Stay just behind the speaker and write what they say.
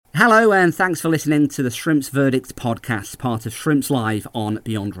Hello and thanks for listening to the Shrimps Verdict podcast, part of Shrimps Live on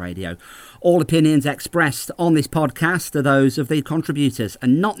Beyond Radio. All opinions expressed on this podcast are those of the contributors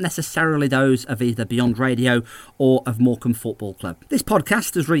and not necessarily those of either Beyond Radio or of Morecambe Football Club. This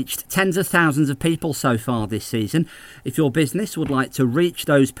podcast has reached tens of thousands of people so far this season. If your business would like to reach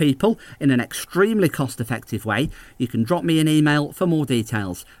those people in an extremely cost-effective way, you can drop me an email for more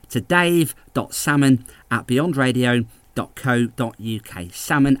details to dave.salmon@beyondradio.co.uk,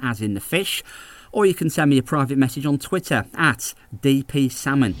 salmon as in the fish, or you can send me a private message on Twitter at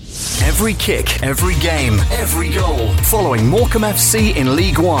dpsalmon. Every kick, every game, every goal. Following Morecambe FC in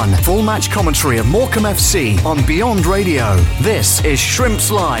League One. Full match commentary of Morecambe FC on Beyond Radio. This is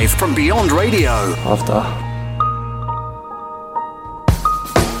Shrimps Live from Beyond Radio. After.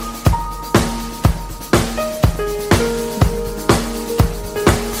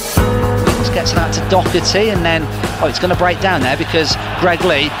 Gets that to Doherty, and then it's going to break down there because Greg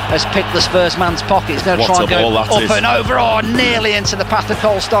Lee has picked the Spurs man's pocket. He's going to try and go up and over, nearly into the path of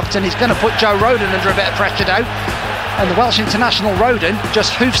Cole Stockton. He's going to put Joe Roden under a bit of pressure now, and the Welsh international Roden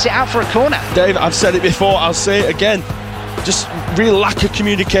just hoofs it out for a corner. Dave, I've said it before, I'll say it again, just real lack of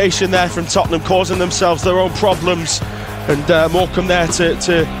communication there from Tottenham, causing themselves their own problems, and Morecambe there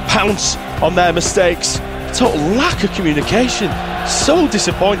to pounce on their mistakes. Total lack of communication. So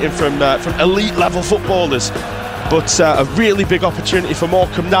disappointing from elite level footballers, but a really big opportunity for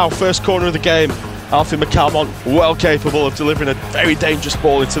Morecambe now. First corner of the game. Alfie McCalmont well capable of delivering a very dangerous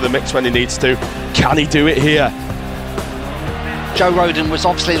ball into the mix when he needs to. Can he do it here? Joe Roden was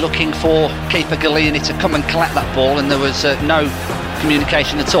obviously looking for keeper Galliani to come and collect that ball, and there was no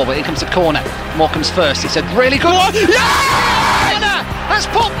communication at all. But here comes the corner. Morecambe's first. It's a really good one. Yeah! Has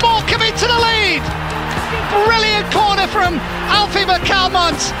put Morecambe into the lead. Brilliant corner from Alfie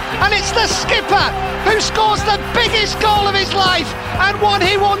McCalmont, and it's the skipper who scores the biggest goal of his life, and one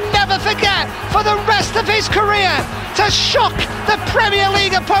he will never forget for the rest of his career, to shock the Premier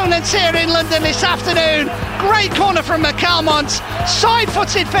League opponents here in London this afternoon. Great corner from McCalmont,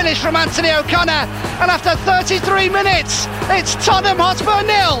 side-footed finish from Anthony O'Connor, and after 33 minutes it's Tottenham Hotspur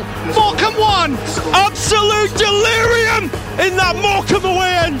 0, Morecambe 1. Absolute delirium in that Morecambe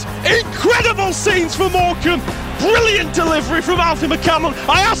away end. Incredible scenes for Morecambe. Brilliant delivery from Alfie McCalmont.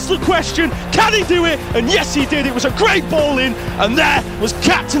 I asked the question, can he do it? And yes, he did. It was a great ball in, and there was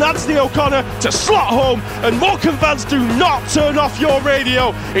Captain Anthony O'Connor to slot home. And Morecambe fans, do not turn off your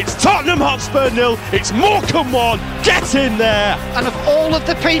radio. It's Tottenham Hotspur 0, it's Morecambe 1. Get in there. And of all of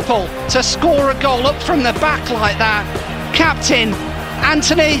the people to score a goal up from the back like that, Captain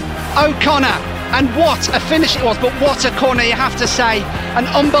Anthony O'Connor. And what a finish it was, but what a corner, you have to say. An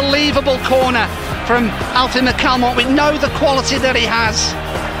unbelievable corner from Alfie McCalmont. We know the quality that he has,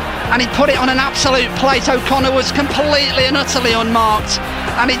 and he put it on an absolute plate. O'Connor was completely and utterly unmarked,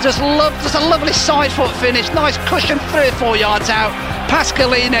 and he just a lovely side foot finish, nice cushion 3 or 4 yards out, past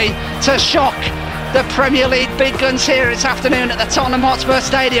Galliani to shock the Premier League big guns here this afternoon at the Tottenham Hotspur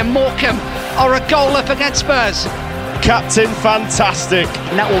Stadium. Morecambe are a goal up against Spurs. Captain, fantastic.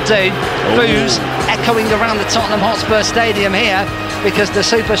 And that will do. Boos echoing around the Tottenham Hotspur Stadium here, because the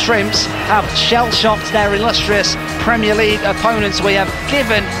Super Shrimps have shell-shocked their illustrious Premier League opponents. We have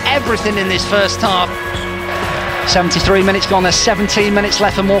given everything in this first half. 73 minutes gone, there's 17 minutes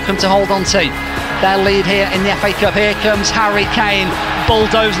left for Morecambe to hold on to their lead here in the FA Cup. Here comes Harry Kane,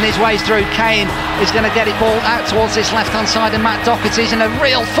 bulldozing his way through. Kane is going to get it ball out towards this left-hand side, and Matt Doherty's in a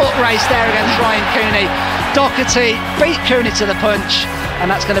real foot race there against Ryan Cooney. Doherty beat Cooney to the punch, and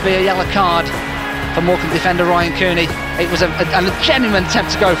that's going to be a yellow card for Morecambe defender Ryan Cooney. It was a genuine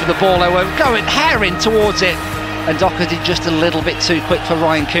attempt to go for the ball. They were going herring towards it, and Doherty just a little bit too quick for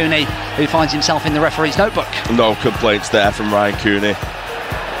Ryan Cooney, who finds himself in the referee's notebook. No complaints there from Ryan Cooney.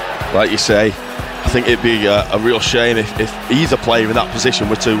 Like you say, I think it'd be a real shame if either player in that position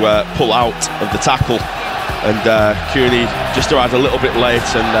were to pull out of the tackle, and Cooney just arrived a little bit late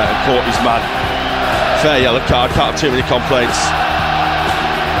and caught his man. Fair yellow card, can't have too many complaints.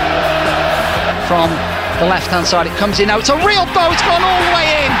 From the left-hand side it comes in now, it's a real bow, it's gone all the way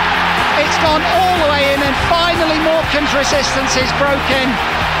in. It's gone all the way in, and finally Morecambe's resistance is broken.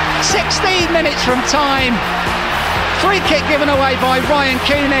 16 minutes from time. Free kick given away by Ryan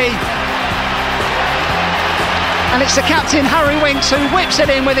Cooney. And it's the captain, Harry Winks, who whips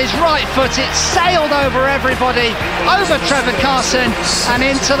it in with his right foot. It's sailed over everybody, over Trevor Carson, and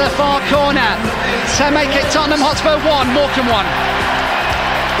into the far corner to make it Tottenham Hotspur 1, Morecambe 1.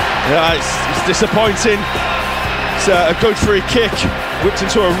 Yeah, it's disappointing. It's a good free kick, whipped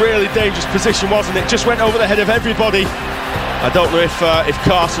into a really dangerous position, wasn't it? Just went over the head of everybody. I don't know if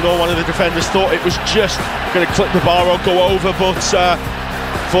Carson or one of the defenders thought it was just going to clip the bar or go over, but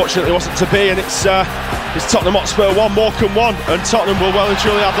unfortunately wasn't to be, and it's Tottenham Hotspur 1, Morecambe 1, and Tottenham will well and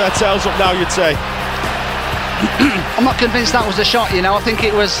truly have their tails up now, you'd say. I'm not convinced that was a shot, you know. I think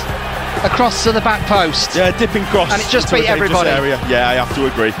it was a cross to the back post. Yeah, dipping cross. And it just beat everybody. Area. Yeah, I have to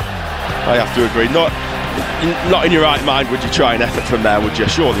agree. Not in your right mind would you try an effort from there, would you?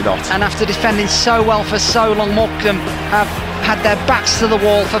 Surely not. And after defending so well for so long, Morecambe have had their backs to the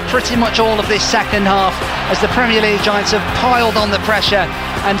wall for pretty much all of this second half, as the Premier League giants have piled on the pressure,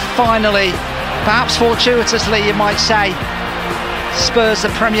 and finally, perhaps fortuitously you might say, Spurs, the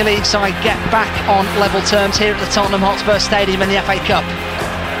Premier League side, get back on level terms here at the Tottenham Hotspur Stadium in the FA Cup.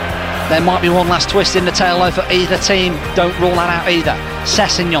 There might be one last twist in the tail though for either team. Don't rule that out either.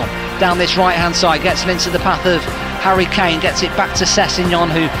 Sessegnon down this right hand side gets it into the path of Harry Kane, gets it back to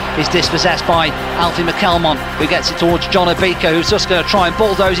Sessegnon, who is dispossessed by Alfie McElmon, who gets it towards John Obika, who's just going to try and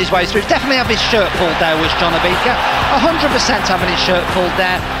bulldoze his way through. Definitely have his shirt pulled there, was John Obika. 100% having his shirt pulled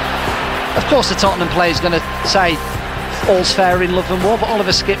there. Of course the Tottenham player is going to say all's fair in love and war, but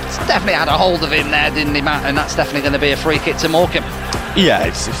Oliver Skipp definitely had a hold of him there, didn't he, Matt? And that's definitely going to be a free kick to Morecambe. Yeah,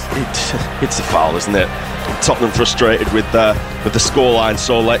 it's a foul, isn't it? Tottenham frustrated with the scoreline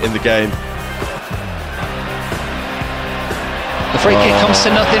so late in the game. The free kick comes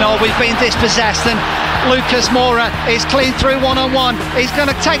to nothing. Oh, we've been dispossessed, and Lucas Moura is clean through one-on-one. He's going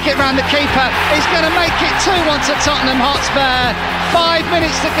to take it round the keeper. He's going to make it 2-1 to Tottenham Hotspur. 5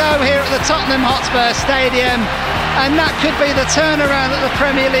 minutes to go here at the Tottenham Hotspur Stadium, and that could be the turnaround that the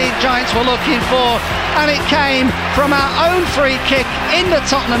Premier League giants were looking for, and it came from our own free kick in the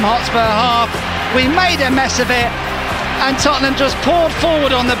Tottenham Hotspur half. We made a mess of it, and Tottenham just poured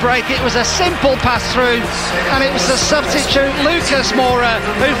forward on the break. It was a simple pass through, and it was the substitute Lucas Moura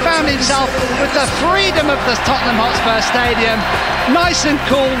who found himself with the freedom of the Tottenham Hotspur Stadium, nice and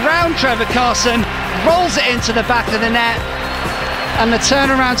cool, round Trevor Carson, rolls it into the back of the net, and the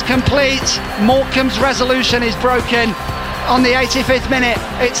turnaround's complete. Morecambe's resolution is broken on the 85th minute.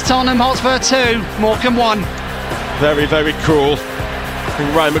 It's Tottenham Hotspur 2, Morecambe 1. Very, very cruel. I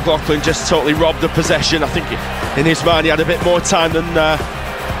think Ryan McLaughlin just totally robbed the possession. I think in his mind he had a bit more time than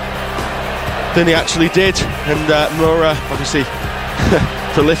he actually did. And Moura, obviously,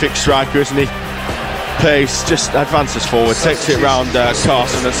 prolific striker, isn't he? Pace, just advances forward, takes it round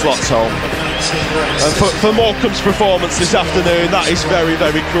Carson and slots home. And for Morecambe's performance this afternoon, that is very,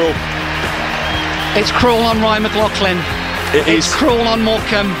 very cruel. It's cruel on Ryan McLaughlin. It's cruel on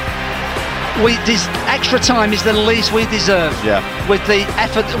Morecambe. This extra time is the least we deserve, with the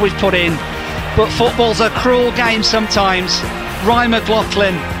effort that we've put in. But football's a cruel game sometimes. Ryan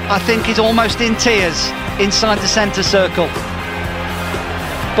McLaughlin, I think, is almost in tears inside the centre circle.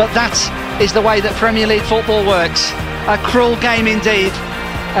 But that is the way that Premier League football works. A cruel game indeed.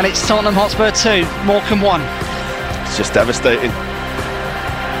 And it's Tottenham Hotspur 2, Morecambe 1. It's just devastating. I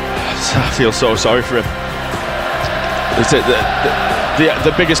feel so sorry for him. It's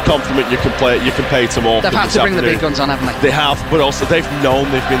the biggest compliment you can pay to Morecambe. They've had to bring the big guns on, haven't they? They have, but also they've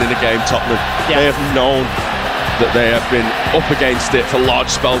known they've been in a game, Tottenham. Yeah. They have known that they have been up against it for large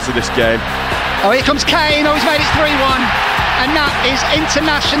spells of this game. Oh, here comes Kane. Oh, he's made it 3-1. And that is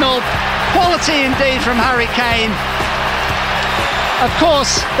international quality indeed from Harry Kane. Of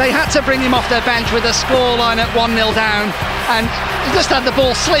course, they had to bring him off their bench with a scoreline at 1-0 down, and he just had the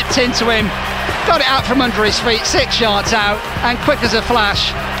ball slipped into him, got it out from under his feet, 6 yards out, and quick as a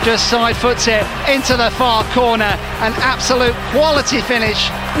flash, just side foots it into the far corner. An absolute quality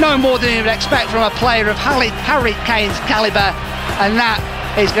finish, no more than you would expect from a player of Harry Kane's calibre, and that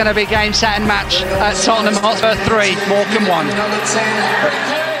is going to be game, set and match at Tottenham Hotspur 3, Morecambe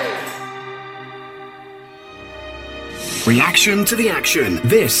 1. Reaction to the action.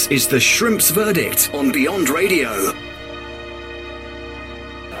 This is the Shrimps Verdict on Beyond Radio.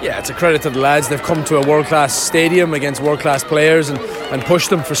 Yeah, it's a credit to the lads. They've come to a world-class stadium against world-class players and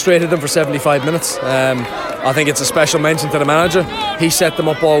pushed them, frustrated them for 75 minutes. I think it's a special mention to the manager. He set them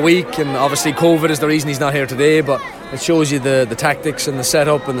up all week, and obviously COVID is the reason he's not here today, but it shows you the tactics and the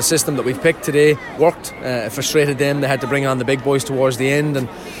setup and the system that we've picked today worked. It frustrated them. They had to bring on the big boys towards the end, and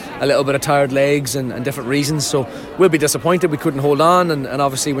a little bit of tired legs and different reasons, so we'll be disappointed we couldn't hold on, and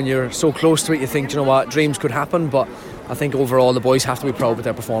obviously when you're so close to it you think, you know what, dreams could happen, but I think overall the boys have to be proud with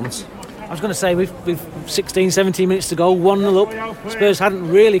their performance. I was going to say we've 16-17 minutes to go, 1-0 up. Spurs hadn't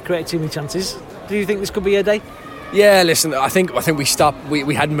really created too many chances. Do you think this could be a day? Yeah, listen, I think we stopped.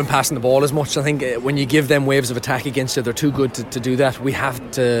 We hadn't been passing the ball as much. I think when you give them waves of attack against you, they're too good to do that. We have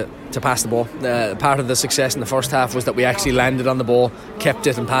to pass the ball. Part of the success in the first half was that we actually landed on the ball, kept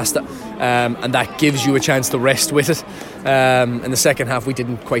it and passed it, and that gives you a chance to rest with it. In the second half we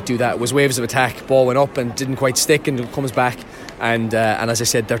didn't quite do that. It was waves of attack, ball went up and didn't quite stick, and it comes back, and as I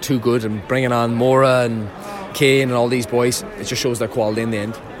said, they're too good, and bringing on Mora and Kane and all these boys, it just shows their quality in the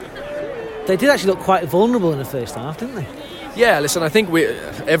end. They did actually look quite vulnerable in the first half, didn't they? Yeah, listen, I think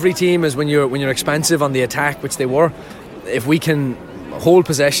every team is when you're expansive on the attack, which they were. If we can hold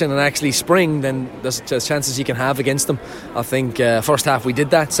possession and actually spring, then there's chances you can have against them. I think first half we did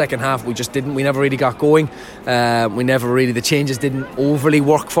that. Second half we just didn't. We never really got going. The changes didn't overly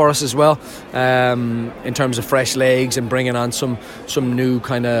work for us as well, in terms of fresh legs and bringing on some new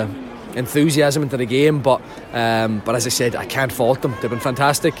kind of enthusiasm into the game. But as I said, I can't fault them. They've been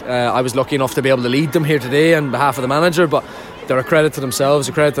fantastic. I was lucky enough to be able to lead them here today on behalf of the manager, but they're a credit to themselves,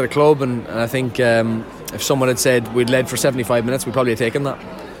 a credit to the club, and I think if someone had said we'd led for 75 minutes, we'd probably have taken that.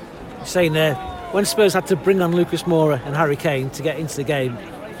 You're saying there, when Spurs had to bring on Lucas Moura and Harry Kane to get into the game,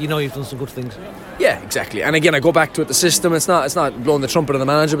 you know you've done some good things. Yeah, exactly. And again, I go back to it, the system. It's not blowing the trumpet of the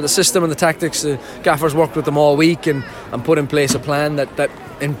manager, but the system and the tactics. Gaffer's worked with them all week and put in place a plan that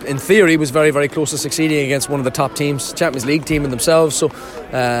in theory was very, very close to succeeding against one of the top teams, Champions League team in themselves. So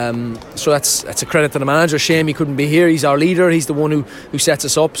that's a credit to the manager. Shame he couldn't be here. He's our leader. He's the one who sets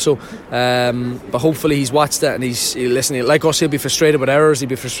us up. So but hopefully he's watched that and he's listening. Like us, he'll be frustrated with errors. He'll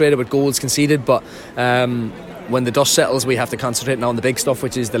be frustrated with goals conceded. But when the dust settles, we have to concentrate now on the big stuff,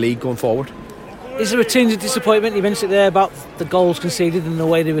 which is the league going forward. Is there a tinge of disappointment? You mentioned it there about the goals conceded and the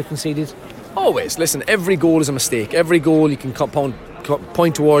way they were conceded. Always. Listen, every goal is a mistake. Every goal you can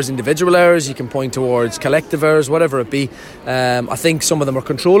point towards individual errors, you can point towards collective errors, whatever it be. I think some of them are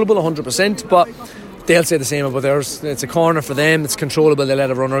controllable 100%, but they'll say the same about theirs. It's a corner for them, it's controllable, they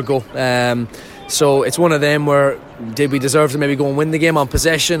let a runner go. So it's one of them where, did we deserve to maybe go and win the game on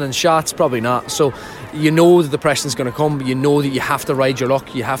possession and shots? Probably not. So you know that the pressure's going to come. You know that you have to ride your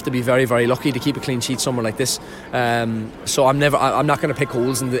luck. You have to be very, very lucky to keep a clean sheet somewhere like this. So I'm not going to pick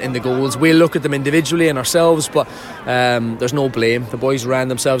holes in the goals. We'll look at them individually and ourselves, but there's no blame. The boys ran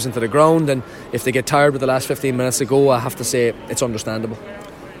themselves into the ground, and if they get tired with the last 15 minutes to go, I have to say it's understandable.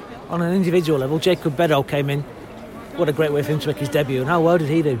 On an individual level, Jacob Beddoe came in. What a great way for him to make his debut, and how well did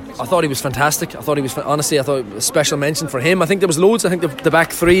he do? I thought he was fantastic. Honestly, I thought it was a special mention for him. I think there was loads. I think the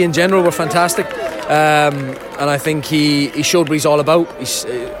back three in general were fantastic, and I think he showed what he's all about.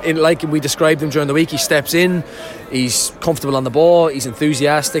 Like we described him during the week, he steps in, he's comfortable on the ball, he's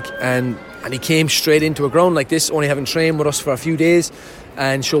enthusiastic, and he came straight into a ground like this, only having trained with us for a few days,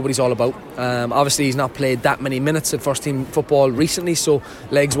 and showed what he's all about. Obviously he's not played that many minutes at first team football recently, so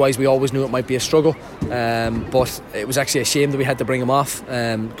legs wise we always knew it might be a struggle, but it was actually a shame that we had to bring him off.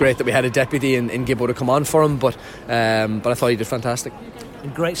 Great that we had a deputy in Gibbo to come on for him, but I thought he did fantastic.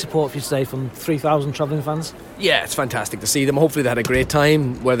 And great support for you today from 3,000 travelling fans. Yeah, it's fantastic to see them. Hopefully they had a great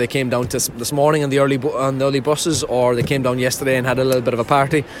time, where they came down to this morning on the early buses, or they came down yesterday and had a little bit of a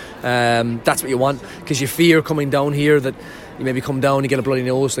party. That's what you want, because you fear coming down here that you maybe come down and get a bloody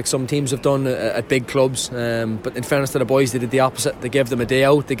nose like some teams have done at big clubs, but in fairness to the boys, they did the opposite. They gave them a day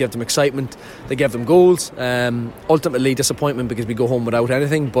out, they gave them excitement, they gave them goals. Ultimately disappointment because we go home without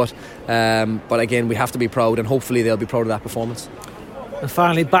anything, but again, we have to be proud, and hopefully they'll be proud of that performance. And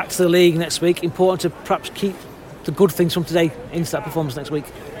finally, back to the league next week. Important to perhaps keep the good things from today into that performance next week.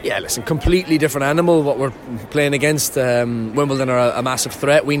 Yeah, listen, completely different animal what we're playing against. Wimbledon are a massive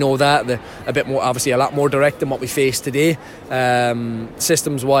threat. We know that. They're a bit more, obviously a lot more direct than what we faced today.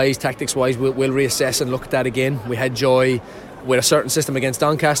 Systems wise, tactics wise, we'll reassess and look at that again. We had joy with a certain system against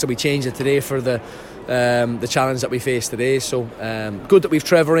Doncaster. We changed it today for the challenge that we faced today. So good that we've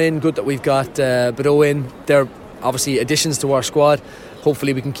Trevor in, good that we've got Beddoe in. They're obviously additions to our squad.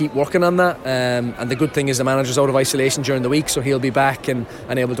 Hopefully we can keep working on that, and the good thing is the manager's out of isolation during the week, so he'll be back and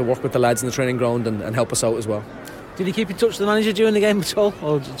able to work with the lads in the training ground and help us out as well. Did he keep in touch with the manager during the game at all,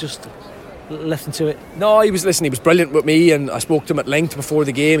 or just left him to it? No, he was brilliant with me, and I spoke to him at length before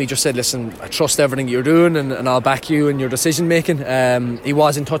the game. He just said, listen, I trust everything you're doing, and I'll back you in your decision making. He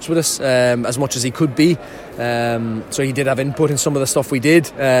was in touch with us as much as he could be, so he did have input in some of the stuff we did,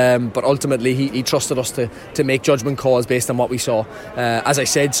 but ultimately he trusted us to make judgment calls based on what we saw. As I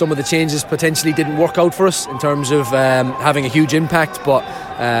said, some of the changes potentially didn't work out for us in terms of having a huge impact, but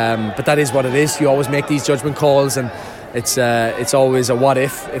that is what it is. You always make these judgment calls, and it's always a what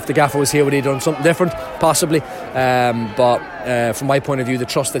if the gaffer was here, would he have done something different? Possibly, but from my point of view, the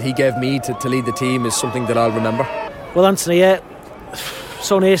trust that he gave me to lead the team is something that I'll remember. Well, Anthony,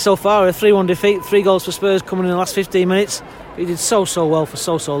 so near so far, a 3-1 defeat, 3 goals for Spurs coming in the last 15 minutes. He did so well for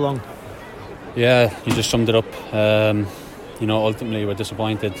so long. Yeah, you just summed it up. Ultimately we're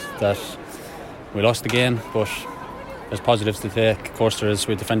disappointed that we lost the game, but there's positives to take. Of course there is.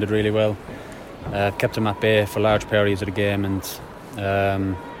 We defended really well. Kept them at bay for large periods of the game, and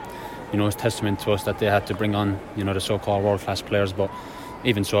it's testament to us that they had to bring on, the so-called world-class players. But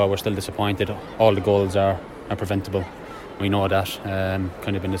even so, we're still disappointed. All the goals are preventable. We know that.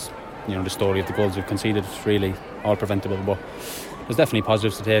 Kind of in this, the story of the goals we've conceded, it's really all preventable. But there's definitely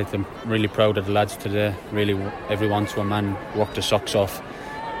positives to take. I'm really proud of the lads today. Really, everyone to a man worked their socks off.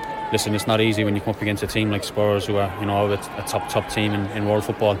 Listen, it's not easy when you come up against a team like Spurs, who are, a top team in world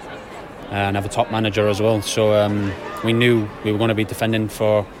football, and have a top manager as well. So we knew we were going to be defending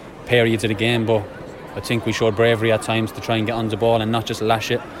for periods of the game, but I think we showed bravery at times to try and get on the ball and not just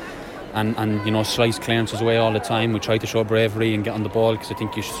lash it and slice clearances away all the time. We tried to show bravery and get on the ball, because I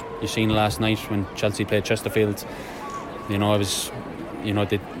think you seen last night when Chelsea played Chesterfield. I know it's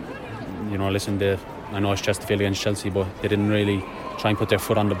Chesterfield against Chelsea, but they didn't really try and put their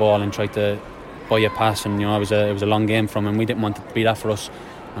foot on the ball and try to buy a pass, and it was a long game from them, and we didn't want it to be that for us.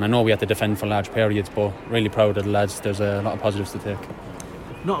 And I know we had to defend for large periods, but really proud of the lads. There's a lot of positives to take.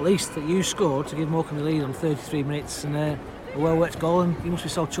 Not least that you scored to give Morecambe the lead on 33 minutes, and a well-worked goal, and you must be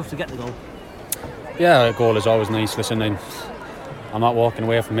so chuffed to get the goal. Yeah, a goal is always nice. Listen, I'm not walking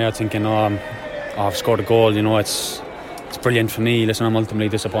away from here thinking, I've scored a goal. It's brilliant for me. Listen, I'm ultimately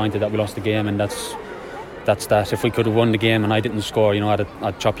disappointed that we lost the game, and that's that. If we could have won the game and I didn't score,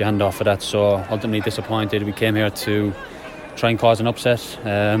 I'd chop your hand off for that. So ultimately disappointed. We came here to try and cause an upset.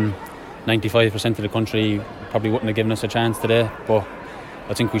 95% of the country probably wouldn't have given us a chance today, but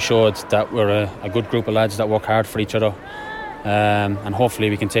I think we showed that we're a good group of lads that work hard for each other, and hopefully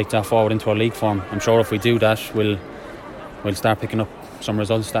we can take that forward into our league form. I'm sure if we do that, we'll start picking up some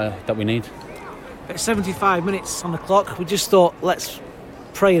results that we need. At 75 minutes on the clock, we just thought, let's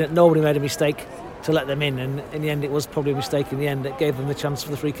pray that nobody made a mistake to let them in, and in the end it was probably a mistake in the end that gave them the chance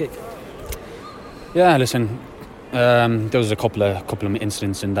for the free kick. Yeah, listen, there was a couple of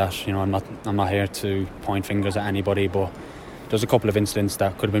incidents in that. I'm not here to point fingers at anybody, but there's a couple of incidents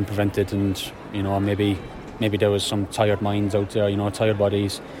that could have been prevented, and maybe there was some tired minds out there, tired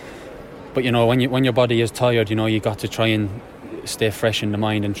bodies. But when your body is tired, you got to try and stay fresh in the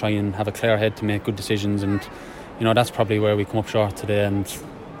mind and try and have a clear head to make good decisions, and that's probably where we come up short today. And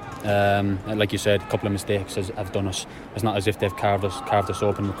like you said, a couple of mistakes have done us. It's not as if they've carved us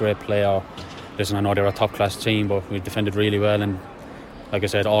open with great play. Or listen, I know they're a top class team, but we defended really well, and like I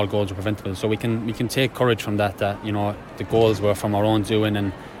said, all goals were preventable. So we can take courage from that the goals were from our own doing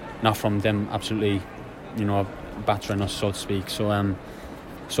and not from them absolutely battering us, so to speak.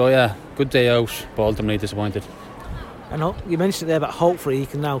 So yeah, good day out, but ultimately disappointed. I know you mentioned it there, but hopefully you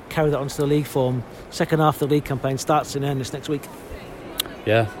can now carry that onto the league form. Second half of the league campaign starts in earnest next week.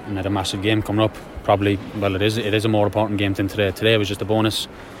 Yeah, and had a massive game coming up. Probably, well, it is a more important game than today. Today was just a bonus.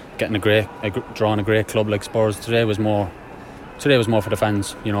 Getting drawing a great club like Spurs today was more for the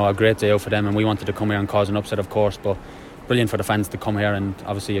fans. A great day out for them, and we wanted to come here and cause an upset, of course. But brilliant for the fans to come here and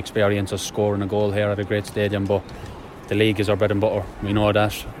obviously experience us scoring a goal here at a great stadium. But the league is our bread and butter. We know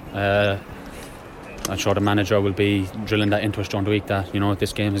that. I'm sure the manager will be drilling that into us during the week. That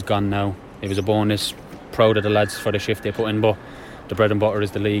this game is gone now. It was a bonus. Proud of the lads for the shift they put in, but the bread and butter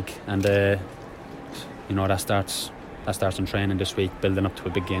is the league, and that starts on training this week, building up to a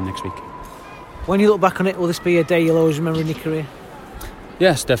big game next week. When you look back on it, will this be a day you'll always remember in your career?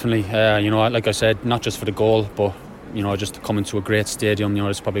 Yes, definitely. Like I said, not just for the goal, but just to come into a great stadium.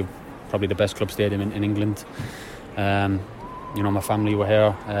 It's probably the best club stadium in England. My family were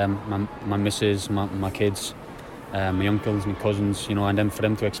here, my missus, my kids, my uncles, my cousins, and then for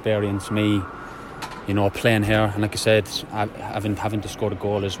them to experience me playing here, and like I said, having to score a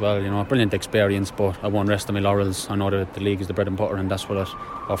goal as well, a brilliant experience. But I won't rest on my laurels. I know that the league is the bread and butter, and that's what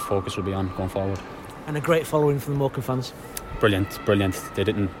our focus will be on going forward. And a great following from the Morecambe fans. Brilliant. They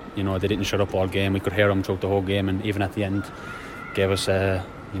didn't shut up all game. We could hear them throughout the whole game, and even at the end gave us a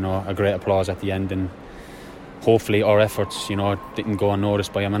great applause at the end. And hopefully our efforts didn't go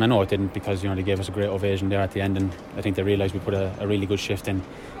unnoticed by them, and I know it didn't, because they gave us a great ovation there at the end, and I think they realised we put a really good shift in.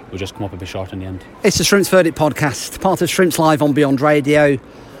 We just come up a bit short in the end. It's the Shrimps Verdict podcast, part of Shrimps Live on Beyond Radio.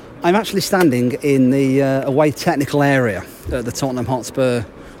 I'm actually standing in the away technical area at the Tottenham Hotspur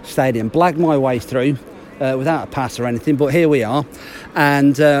Stadium. Blagged my way through without a pass or anything, but here we are.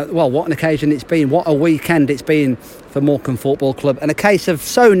 And what an occasion it's been. What a weekend it's been for Morecambe Football Club. And a case of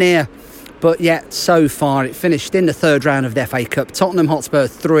so near but yet so far. It finished in the third round of the FA Cup. Tottenham Hotspur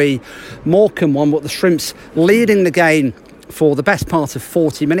 3, Morecambe 1, but the Shrimps leading the game for the best part of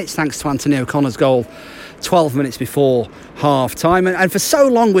 40 minutes, thanks to Anthony O'Connor's goal 12 minutes before half-time. And for so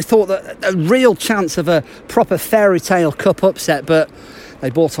long we thought that a real chance of a proper fairy tale cup upset, but They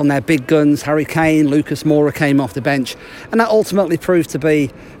brought on their big guns. Harry Kane, Lucas Moura came off the bench, and that ultimately proved to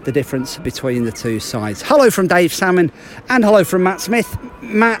be the difference between the two sides. Hello from Dave Salmon and hello from Matt Smith.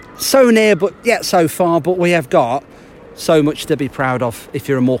 Matt, so near but yet so far, but we have got so much to be proud of if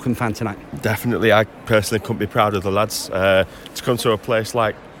you're a Morecambe fan tonight. Definitely, I personally couldn't be proud of the lads. To come to a place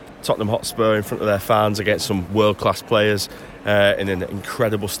like Tottenham Hotspur in front of their fans against some world-class players in an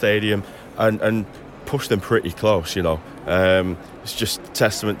incredible stadium and push them pretty close, you know. It's just a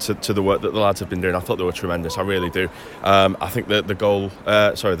testament to the work that the lads have been doing. I thought they were tremendous, I really do. I think that the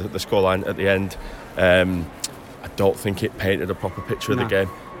scoreline at the end, I don't think it painted a proper picture of the game.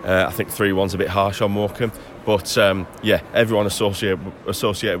 I think 3-1's a bit harsh on Morecambe, but everyone associated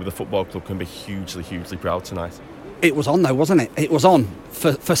with the football club can be hugely, hugely proud tonight. It was on though, wasn't it? It was on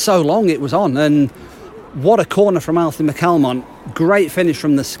for so long. It was on, and what a corner from Alfie McElmont! Great finish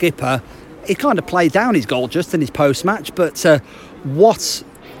from the skipper. He kind of played down his goal just in his post-match, but what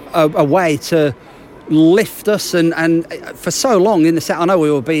a way to lift us and for so long in the set. I know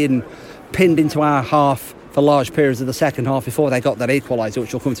we were being pinned into our half for large periods of the second half before they got that equaliser,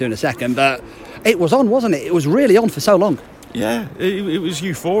 which we'll come to in a second, but it was on, wasn't it? It was really on for so long. Yeah, it was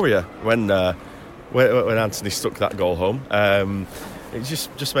euphoria when Anthony stuck that goal home. It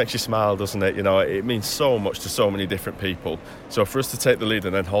just makes you smile, doesn't it? You know, it means so much to so many different people. So for us to take the lead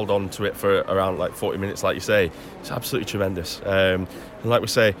and then hold on to it for around like 40 minutes, like you say, it's absolutely tremendous. And like we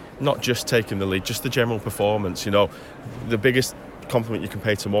say, not just taking the lead, just the general performance. You know, the biggest compliment you can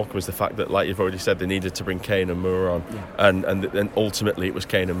pay to Morecambe is the fact that, like you've already said, they needed to bring Kane and Moura on, and ultimately it was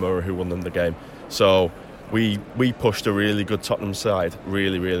Kane and Moura who won them the game. So we pushed a really good Tottenham side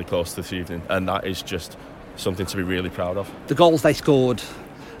really, really close this evening, and that is just something to be really proud of. The goals they scored,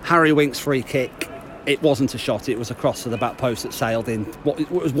 Harry Wink's free kick, it wasn't a shot, it was a cross to the back post that sailed in.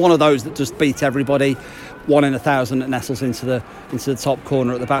 It was one of those that just beat everybody. 1 in 1,000 that nestles into the top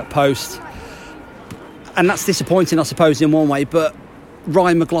corner at the back post, and that's disappointing, I suppose, in one way. But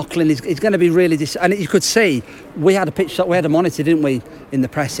Ryan McLaughlin is going to be really and you could see we had a monitor, didn't we, in the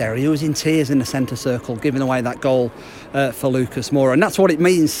press area. He was in tears in the centre circle giving away that goal for Lucas Moura, and that's what it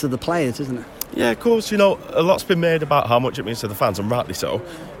means to the players, isn't it? Yeah, of course. You know, a lot's been made about how much it means to the fans, and rightly so,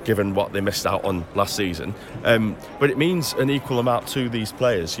 given what they missed out on last season. But it means an equal amount to these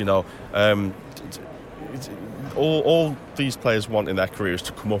players. You know, all these players want in their careers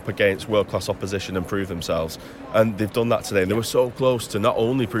to come up against world-class opposition and prove themselves, and they've done that today. And they were so close to not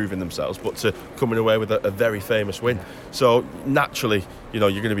only proving themselves, but to coming away with a very famous win. So naturally, you know,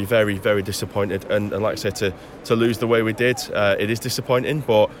 you're going to be very, very disappointed. And like I say, to lose the way we did, it is disappointing,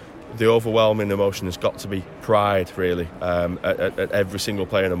 but the overwhelming emotion has got to be pride, really, at every single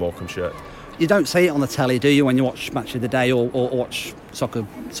player in a Morecambe shirt. You don't see it on the telly, do you, when you watch Match of the Day or watch Soccer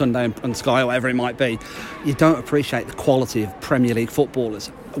Sunday on Sky or whatever it might be? You don't appreciate the quality of Premier League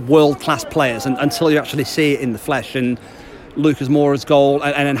footballers, world-class players, until you actually see it in the flesh. And Lucas Moura's goal,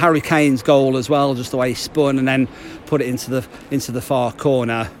 and then Harry Kane's goal as well, just the way he spun and then put it into the far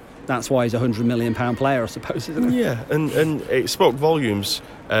corner. That's why he's a £100 million player, I suppose, isn't it? Yeah, and it spoke volumes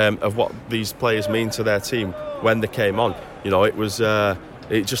of what these players mean to their team when they came on. You know, it was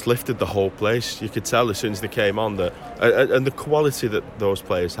it just lifted the whole place. You could tell as soon as they came on that, and the quality that those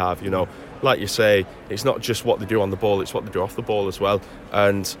players have. You know, like you say, it's not just what they do on the ball; it's what they do off the ball as well.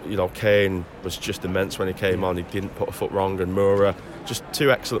 And you know, Kane was just immense when he came on. He didn't put a foot wrong, and Moura, just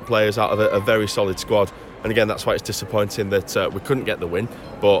two excellent players out of a very solid squad. And again, that's why it's disappointing that we couldn't get the win.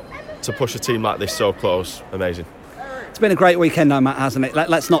 But to push a team like this so close, amazing. It's been a great weekend though, Matt, hasn't it?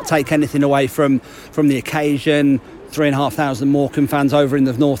 Let's not take anything away from the occasion. 3,500 Morecambe fans over in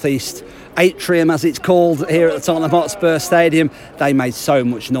the northeast atrium, as it's called, here at the Tottenham Hotspur Stadium. They made so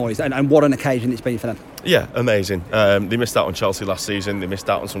much noise, and what an occasion it's been for them. Yeah, amazing. They missed out on Chelsea last season. They missed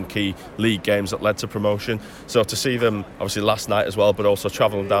out on some key league games that led to promotion. So to see them, obviously last night as well, but also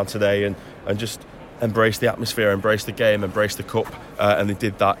travelling down today and just embrace the atmosphere, embrace the game, embrace the cup, and they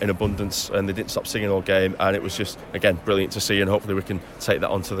did that in abundance, and they didn't stop singing all game, and it was just, again, brilliant to see, and hopefully we can take that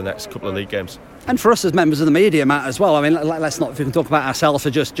on to the next couple of league games. And for us as members of the media, Matt, as well, I mean, let's not, if we can talk about ourselves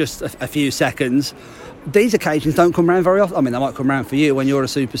for just a few seconds, these occasions don't come around very often. I mean, they might come around for you when you're a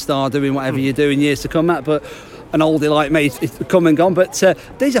superstar doing whatever you do in years to come, Matt, but an oldie like me, it's come and gone. But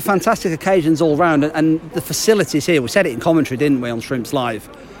these are fantastic occasions all round, and the facilities here, we said it in commentary, didn't we, on Shrimps Live,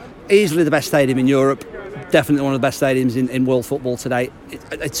 easily the best stadium in Europe, definitely one of the best stadiums in world football today.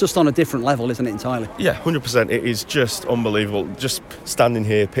 It's just on a different level, isn't it, entirely? Yeah, 100%. It is just unbelievable. Just standing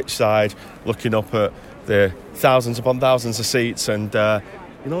here, pitch side, looking up at the thousands upon thousands of seats, and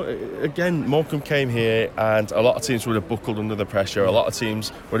You know, again, Morecambe came here and a lot of teams would have buckled under the pressure. A lot of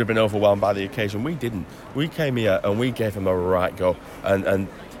teams would have been overwhelmed by the occasion. We didn't. We came here and we gave them a right go. And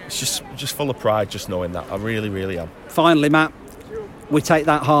it's just full of pride just knowing that. I really, really am. Finally, Matt, we take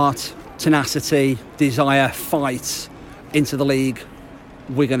that heart, tenacity, desire, fight into the league.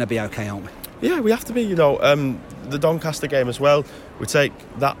 We're going to be okay, aren't we? Yeah, we have to be. You know, the Doncaster game as well, we take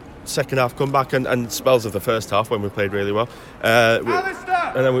that second half comeback and spells of the first half when we played really well,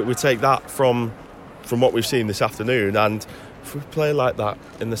 and then we take that from what we've seen this afternoon, and if we play like that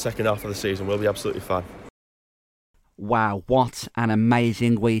in the second half of the season, we'll be absolutely fine. Wow, what an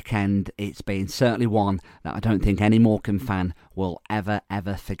amazing weekend it's been. Certainly one that I don't think any Morecambe fan will ever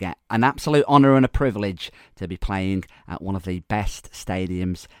forget. An absolute honour and a privilege to be playing at one of the best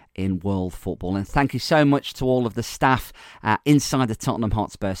stadiums in world football. And thank you so much to all of the staff inside the Tottenham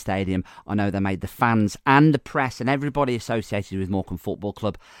Hotspur Stadium. I know they made the fans and the press and everybody associated with Morecambe Football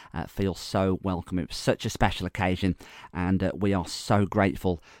Club feel so welcome. It was such a special occasion, and we are so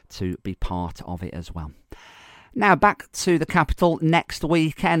grateful to be part of it as well. Now back to the capital next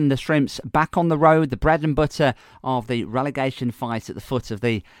weekend. The Shrimps back on the road. The bread and butter of the relegation fight at the foot of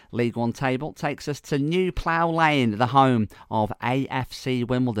the League One table takes us to New Plough Lane, the home of AFC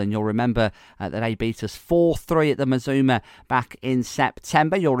Wimbledon. You'll remember that they beat us 4-3 at the Mazuma back in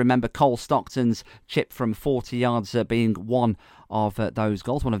September. You'll remember Cole Stockton's chip from 40 yards being one of those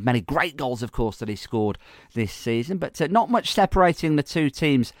goals. One of many great goals, of course, that he scored this season. But not much separating the two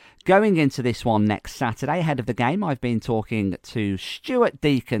teams going into this one next Saturday. Ahead of the game, I've been talking to Stu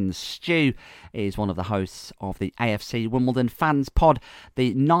Deacons. Stu is one of the hosts of the AFC Wimbledon Fans Pod,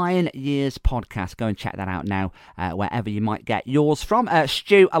 the 9 Years podcast. Go and check that out now, wherever you might get yours from.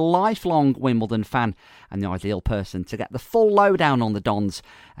 Stu, a lifelong Wimbledon fan and the ideal person to get the full lowdown on the Dons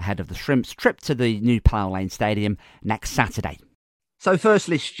ahead of the Shrimps' trip to the New Plough Lane Stadium next Saturday. So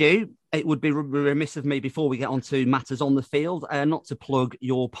firstly, Stu, it would be remiss of me before we get on to matters on the field not to plug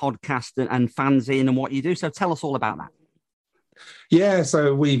your podcast and fanzine and what you do. So tell us all about that. Yeah,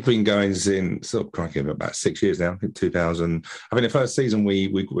 so we've been going since about 6 years now. I think 2000. I think the first season we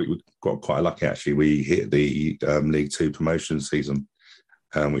got quite lucky actually. We hit the League Two promotion season,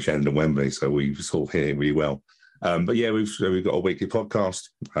 which ended in Wembley. So we sort of hit it really well. But yeah, we've got a weekly podcast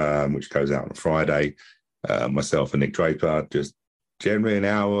which goes out on Friday. Myself and Nick Draper just generally an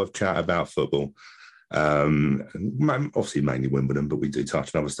hour of chat about football. Obviously mainly Wimbledon, but we do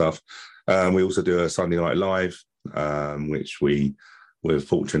touch on other stuff. We also do a Sunday Night Live, which we're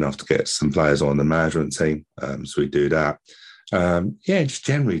fortunate enough to get some players on the management team. So we do that. Just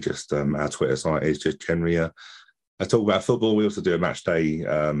generally our Twitter site is just generally a talk about football. We also do a match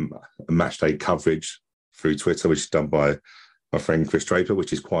day coverage through Twitter, which is done by my friend Chris Draper,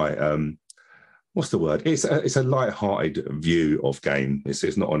 which is quite... what's the word? It's a light-hearted view of game.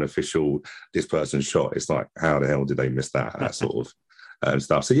 It's not an official, this person's shot. It's like, how the hell did they miss that sort of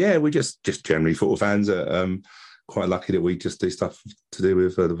stuff. So, yeah, we just generally football fans are quite lucky that we just do stuff to do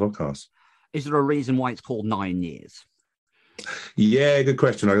with the podcast. Is there a reason why it's called 9 years? Yeah, good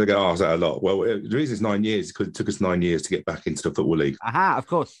question. I get asked that a lot. Well, the reason it's 9 years is because it took us 9 years to get back into the Football League. Aha, of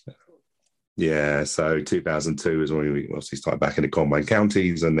course. Yeah, so 2002 is when we obviously started back in the Combined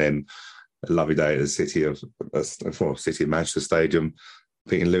Counties, and then a lovely day at the City of Manchester Stadium,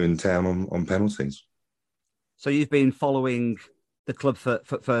 beating Luton Town on penalties. So you've been following the club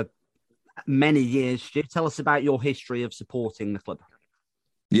for many years. Stu, tell us about your history of supporting the club.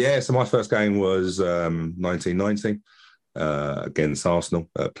 Yeah, so my first game was 1990 against Arsenal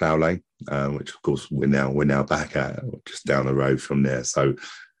at Plough Lane, which of course we're now back at just down the road from there. So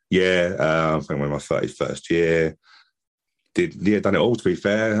I think we're in my 31st year. Done it all, to be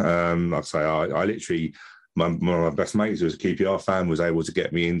fair. Like I say, I literally, one of my best mates who was a QPR fan was able to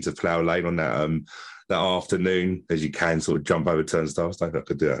get me into Plough Lane on that afternoon, as you can sort of jump over turnstiles. I don't think I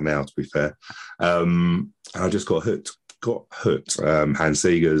could do that now, to be fair. I just got hooked. Hans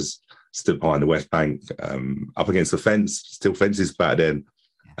Seegers stood behind the West Bank, up against the fence, still fences back then.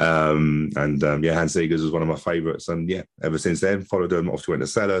 Hans Seegers was one of my favourites. And ever since then, followed them, obviously went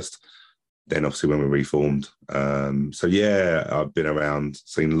to Selhurst. Then obviously when we reformed. I've been around,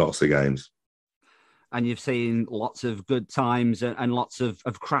 seen lots of games. And you've seen lots of good times and lots of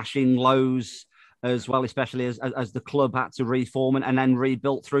crashing lows as well, especially as the club had to reform and then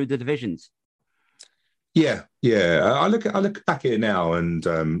rebuilt through the divisions. Yeah. I look back at it now, and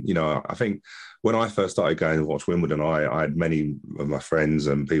I think when I first started going to watch Wimbledon, I had many of my friends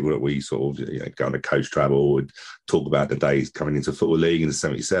and people that we sort of go on a coach travel, would talk about the days coming into Football League in the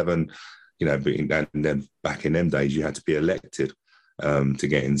 '77. And then back in them days, you had to be elected to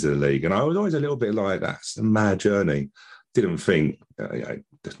get into the league. And I was always a little bit like, that's a mad journey. Didn't think,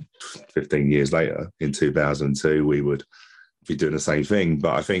 15 years later, in 2002, we would be doing the same thing.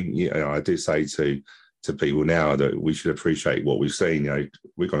 But I think, I do say to people now that we should appreciate what we've seen.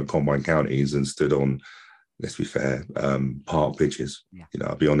 We've gone to combined counties and stood on, let's be fair, park pitches. Yeah.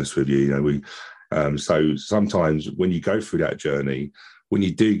 I'll be honest with you. So sometimes when you go through that journey, when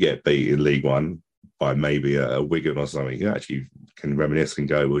you do get beat in League One by maybe a Wigan or something, you actually can reminisce and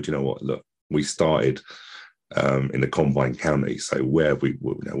go, well, do you know what? Look, we started in the combined county, so where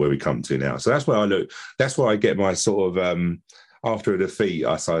we come to now. So that's where I look. That's where I get my sort of after a defeat,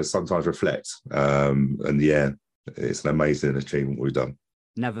 I sometimes reflect. And yeah, it's an amazing achievement we've done.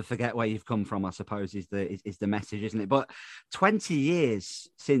 Never forget where you've come from, I suppose, is the message, isn't it? But 20 years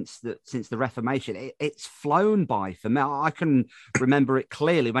since the Reformation, it's flown by for me. I can remember it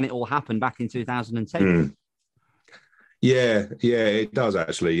clearly when it all happened back in 2010. Yeah, it does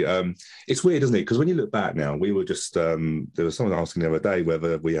actually. It's weird, isn't it? Because when you look back now, we were just there was someone asking the other day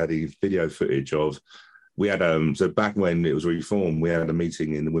whether we had any video footage of. We had so back when it was reformed, we had a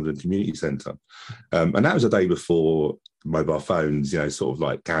meeting in the Wimbledon Community Centre, and that was a day before mobile phones, sort of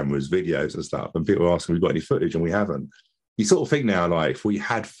like cameras, videos and stuff. And people were asking, "We've got any footage?" And we haven't. You sort of think now, like if we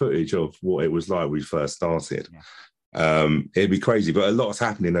had footage of what it was like when we first started, it'd be crazy. But a lot's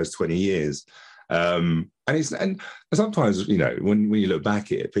happened in those 20 years, and sometimes when you look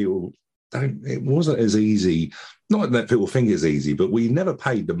back at it, people don't. It wasn't as easy. Not that people think it's easy, but we never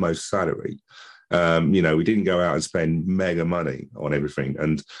paid the most salary. We didn't go out and spend mega money on everything.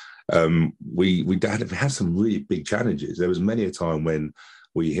 And we had some really big challenges. There was many a time when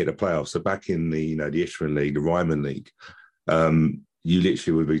we hit a playoff. So back in the Ishram League, the Ryman League, you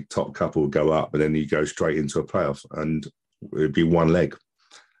literally would be top couple would go up, and then you go straight into a playoff, and it would be one leg.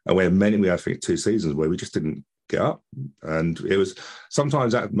 And we had I think 2 seasons where we just didn't get up. And it was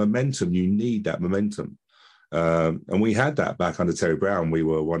sometimes that momentum, you need that momentum. And we had that back under Terry Brown. We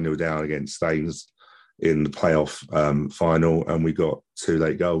were 1-0 down against Staines in the playoff final, and we got 2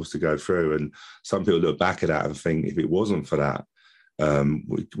 late goals to go through. And some people look back at that and think if it wasn't for that,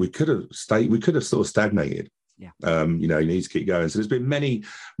 we could have stayed. We could have sort of stagnated. Yeah. You need to keep going. So there's been many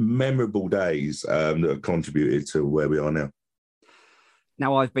memorable days that have contributed to where we are now.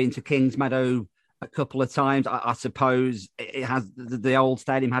 Now, I've been to Kingsmeadow a couple of times. I suppose it has the old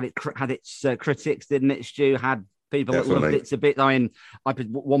stadium had its critics, didn't it, Stu? Had people Definitely. That loved it a bit. I mean,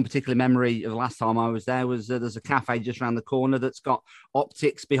 one particular memory of the last time I was there was there's a cafe just around the corner that's got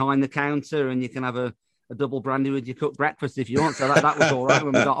optics behind the counter, and you can have a double brandy with your cooked breakfast if you want. So that was all right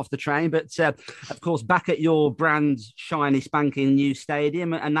when we got off the train. But of course, back at your brand shiny spanking new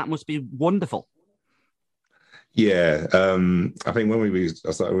stadium, and that must be wonderful. Yeah, I think when we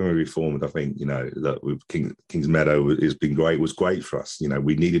reformed, I think that with Kingsmeadow has been great. Was great for us.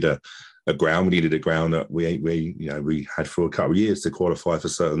 We needed a ground. We needed a ground that we had for a couple of years to qualify for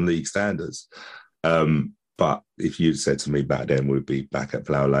certain league standards. But if you'd said to me back then we'd be back at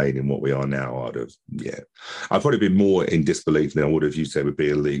Plough Lane in what we are now, I'd probably been more in disbelief than I would have if you said we'd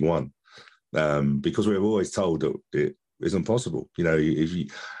be in League One, because we were always told that it isn't possible. If you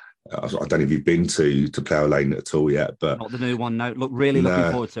I don't know if you've been to Plough Lane at all yet, but not the new one. No, looking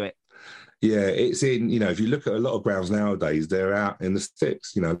forward to it. Yeah, it's in. If you look at a lot of grounds nowadays, they're out in the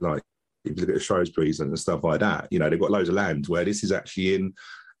sticks. Like if you look at Shrewsbury's and stuff like that. They've got loads of land where this is actually in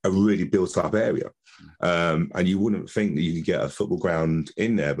a really built-up area, and you wouldn't think that you could get a football ground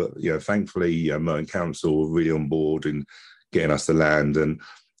in there. But thankfully, Morecambe Council were really on board in getting us the land. And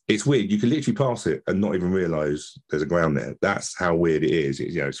it's weird. You can literally pass it and not even realise there's a ground there. That's how weird it is.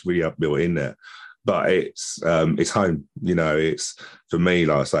 It's really upbuilt in there, but it's home. It's for me.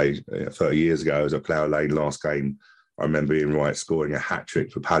 Like I say, 30 years ago, I was at Plough Lane last game. I remember Ian Wright scoring a hat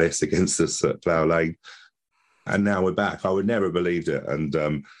trick for Palace against us at Plough Lane, and now we're back. I would never have believed it. And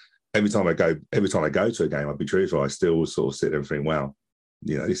every time I go to a game, I'll be truthful, I still sort of sit there and think, wow,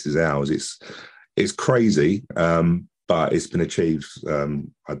 this is ours. It's crazy. But it's been achieved.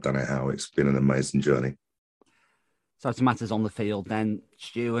 I don't know how. It's been an amazing journey. So to matters on the field then,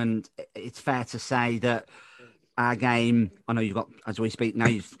 Stu, and it's fair to say that our game, I know you've got, as we speak now,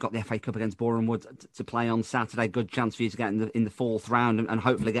 you've got the FA Cup against Boreham Wood to play on Saturday. Good chance for you to get in the fourth round and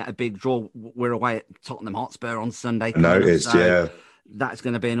hopefully get a big draw. We're away at Tottenham Hotspur on Sunday. Noticed, yeah. That's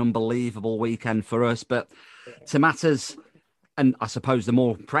going to be an unbelievable weekend for us. But to matters, and I suppose the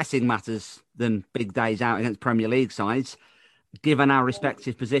more pressing matters than big days out against Premier League sides, given our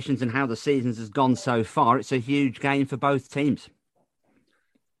respective positions and how the seasons has gone so far, it's a huge game for both teams.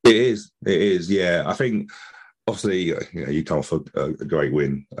 It is, yeah. I think, obviously, you come off a great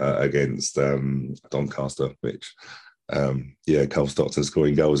win against Doncaster, which Cole Stockton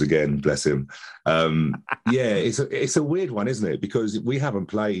scoring goals again, bless him. It's a weird one, isn't it? Because we haven't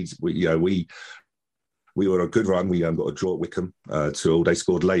played. We were on a good run. We got a draw at Wickham. They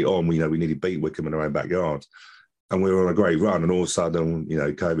scored late on. We nearly beat Wickham in our own backyard, and we were on a great run. And all of a sudden,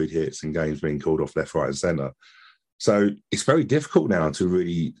 COVID hits and games being called off left, right, and centre. So it's very difficult now to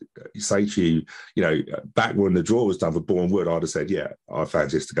really say to you, back when the draw was done for Bournemouth Wood, I'd have said, yeah, I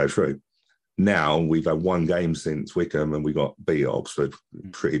fancy this to go through. Now we've had one game since Wickham, and we got beat at Oxford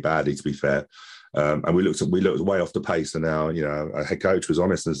pretty badly, to be fair. And we looked way off the pace, and now our head coach was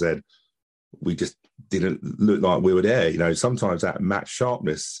honest and said we just didn't look like we were there. Sometimes that match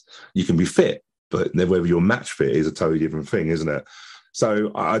sharpness, you can be fit, but whether you're match fit is a totally different thing, isn't it?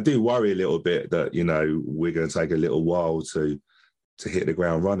 So I do worry a little bit that we're going to take a little while to hit the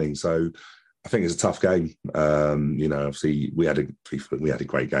ground running. So I think it's a tough game. Obviously we had a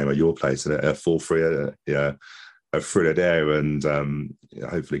great game at your place, and a 4-3, a thriller there, and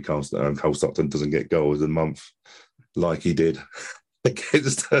hopefully Cole Stockton doesn't get goals a month like he did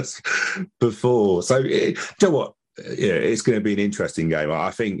against us before. So you know what? Yeah, it's going to be an interesting game.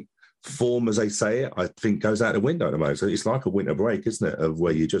 I think form, as they say it, I think goes out the window at the moment. So it's like a winter break, isn't it, of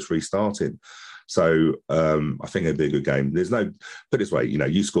where you're just restarting. So I think it'd be a good game. There's no, put it this way,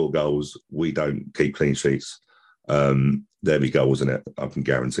 you score goals, we don't keep clean sheets. There'll be goals in it. I can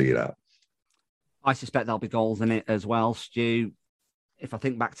guarantee you that. I suspect there'll be goals in it as well, Stu. If I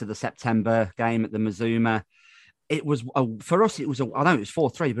think back to the September game at the Mazuma, it was, for us, I know it was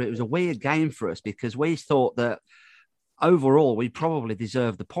 4-3, but it was a weird game for us because we thought that overall we probably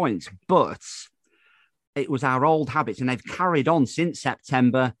deserved the points, but it was our old habits, and they've carried on since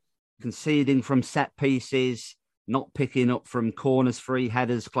September, conceding from set pieces, not picking up from corners, free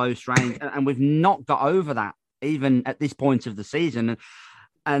headers, close range, and we've not got over that even at this point of the season.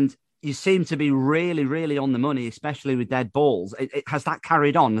 And you seem to be really, really on the money, especially with dead balls. Has that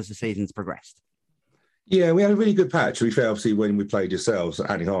carried on as the season's progressed? Yeah, we had a really good patch. To be fair, obviously, when we played yourselves,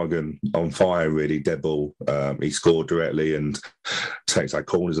 Andy Hargan on fire, really, dead ball. He scored directly and takes out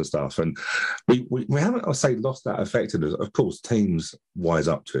corners and stuff. And we haven't, I'll say, lost that effectiveness. Of course, teams wise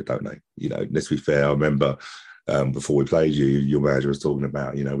up to it, don't they? Let's be fair. I remember before we played you, your manager was talking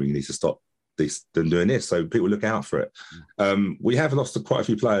about, we need to stop this than doing this. So people look out for it. We have lost quite a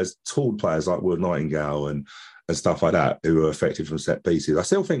few players, tall players like Will Nightingale and stuff like that, who are affected from set pieces. I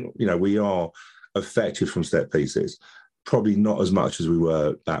still think, we are affected from set pieces, probably not as much as we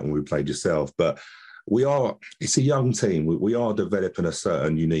were back when we played yourself, but it's a young team. We are developing a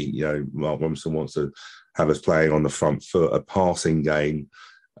certain unique, Mark Robinson wants to have us playing on the front foot, a passing game,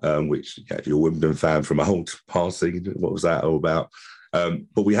 which if you're a Wimbledon fan from old, passing, what was that all about?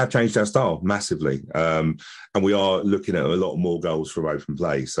 But we have changed our style massively, and we are looking at a lot more goals from open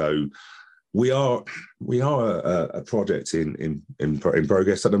play. So we are a project in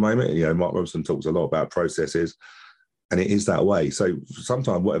progress at the moment. Mark Robinson talks a lot about processes, and it is that way. So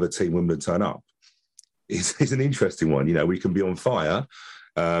sometimes whatever team Wimbledon turn up is an interesting one. We can be on fire,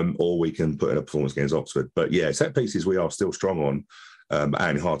 or we can put in a performance against Oxford. But yeah, set pieces we are still strong on.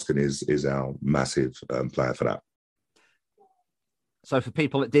 Andy Hargan is our massive player for that. So for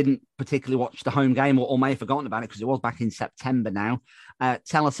people that didn't particularly watch the home game or may have forgotten about it because it was back in September now,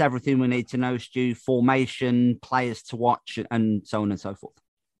 tell us everything we need to know, Stu, formation, players to watch, and so on and so forth.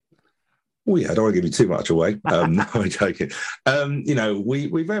 Oh, yeah, I don't want to give you too much away. No, I'm joking.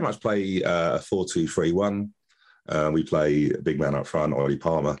 We very much play a 4-2-3-1. We play a big man up front, Ollie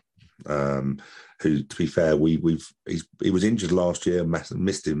Palmer, who, to be fair, he was injured last year,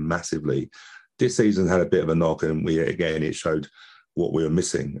 missed him massively. This season had a bit of a knock, and it showed what we were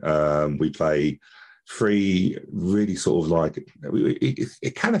missing. We play three really sort of like,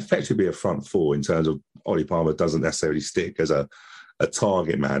 it can effectively be a front four in terms of Ollie Palmer doesn't necessarily stick as a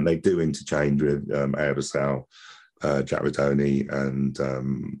target man. They do interchange with Aversal, Jack Rodoni and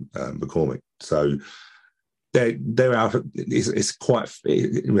McCormick. So they're out. It's quite,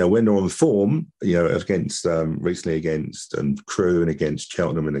 when they're on form, against recently against Crewe and against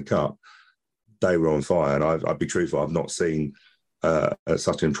Cheltenham in the Cup, they were on fire. And I'd be truthful, I've not seen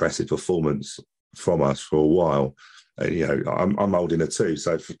such an impressive performance from us for a while. I'm holding a 2,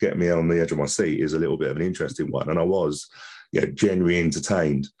 so getting me on the edge of my seat is a little bit of an interesting one. And I was genuinely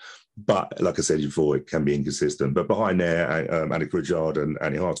entertained. But like I said before, it can be inconsistent. But behind there, Annika Rudyard and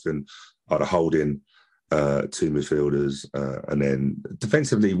Annie Hargan are the holding 2 midfielders. And then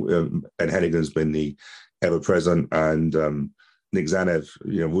defensively, Ben Hennigan's been the ever-present. And Nick Zanev,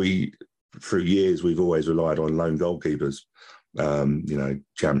 through years, we've always relied on lone goalkeepers.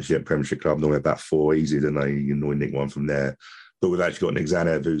 Championship, Premiership club, normally about 4 easy, then they normally nick one from there. But we've actually got Nick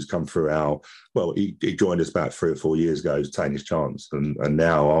Zanev, who's come through he joined us about 3 or 4 years ago, he's taken his chance. And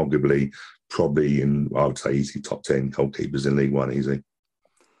now arguably probably I would say easy top 10 goalkeepers in League One, easy.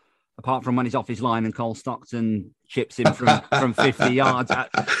 Apart from when he's off his line and Cole Stockton chips him from 50 yards. I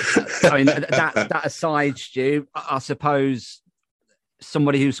mean, that aside, Stu, I suppose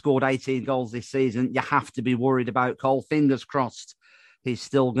somebody who scored 18 goals this season, you have to be worried about Cole. Fingers crossed he's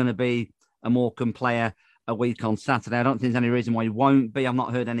still going to be a Morecambe player a week on Saturday. I don't think there's any reason why he won't be. I've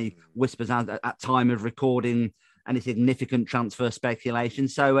not heard any whispers at time of recording, any significant transfer speculation.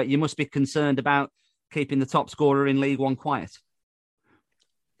 So you must be concerned about keeping the top scorer in League One quiet.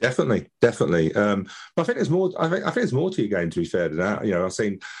 Definitely. But I think there's more. I think there's more to your game. To be fair to that,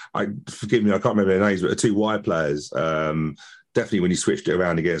 forgive me, I can't remember their names, but the 2 wide players. Definitely, when he switched it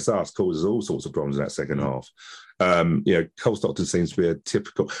around against us, causes all sorts of problems in that second half. Cole Stockton seems to be a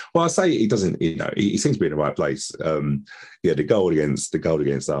typical. Well, I say he doesn't. He seems to be in the right place. The goal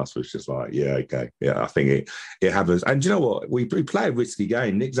against us was just like, I think it happens. And do you know what? We play a risky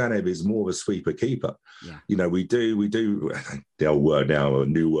game. Nick Zanev is more of a sweeper keeper. Yeah. We do the old word now, a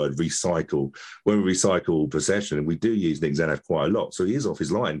new word, recycle. When we recycle possession, we do use Nick Zanev quite a lot. So he is off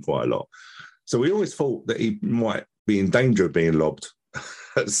his line quite a lot. So we always thought that he might be in danger of being lobbed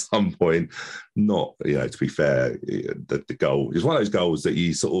at some point. Not, to be fair, the goal is one of those goals that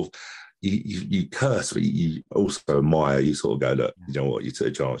you sort of you curse, but you also admire. You sort of go, look, you know what, you took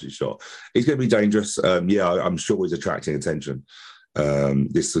a chance, you shot. He's going to be dangerous. I'm sure he's attracting attention.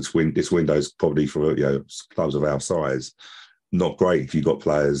 This window is probably for clubs of our size not great if you've got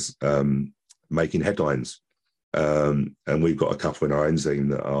players making headlines. And we've got a couple in our own team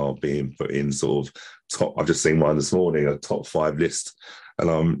that are being put in sort of top. I've just seen one this morning, a top 5 list,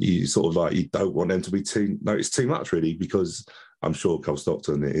 and you sort of like, you don't want them to be noticed too much, really, because I'm sure Cole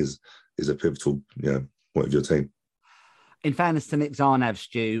Stockton is a pivotal point of your team. In fairness to Nick Zanev,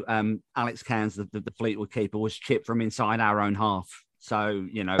 Stu, Alex Cairns, the Fleetwood keeper, was chipped from inside our own half. So,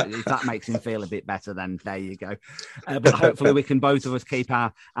 if that makes him feel a bit better, then there you go. But hopefully we can both of us keep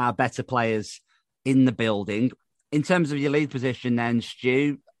our better players in the building. In terms of your lead position then,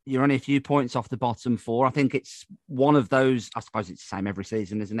 Stu, you're only a few points off the bottom 4. I think it's one of those, I suppose it's the same every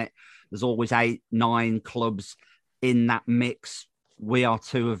season, isn't it? There's always 8, 9 clubs in that mix. We are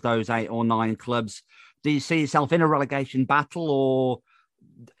 2 of those 8 or 9 clubs. Do you see yourself in a relegation battle, or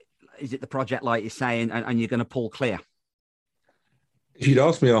is it the project, like you're saying, and you're going to pull clear? If you'd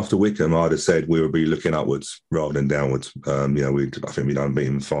asked me after Wickham, I'd have said we would be looking upwards rather than downwards. I think we'd done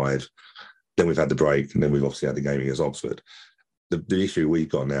beaten 5. Then we've had the break, and then we've obviously had the game against Oxford. The issue we've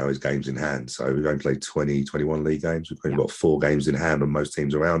got now is games in hand. So we've only played 20, 21 league games. We've only got 4 games in hand on most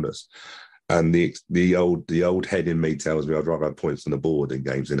teams around us. And the old head in me tells me I'd rather have points on the board than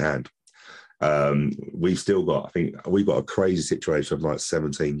games in hand. We've still got, I think we've got a crazy situation of like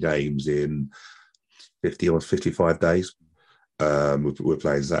 17 games in 50 or 55 days. We're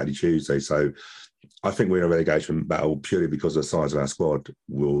playing Saturday, Tuesday. So I think we're in a relegation battle purely because of the size of our squad.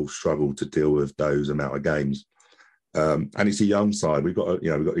 We'll struggle to deal with those amount of games. And it's a young side. We've got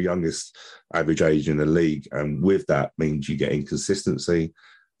the youngest average age in the league. And with that means you get inconsistency.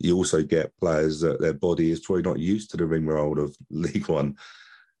 You also get players that their body is probably not used to the rigmarole of League One.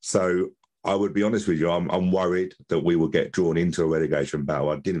 So I would be honest with you, I'm worried that we will get drawn into a relegation battle.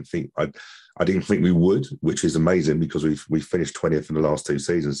 I didn't think we would, which is amazing because we finished 20th in the last 2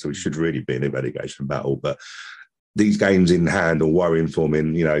 seasons, so we should really be in a relegation battle. But these games in hand are worrying for me.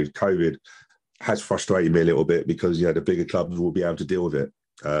 And COVID has frustrated me a little bit because the bigger clubs will be able to deal with it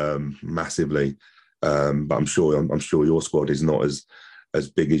massively. But I'm sure your squad is not as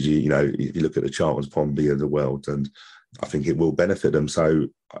big as if you look at the Charlton's Pomby of the world, and I think it will benefit them. So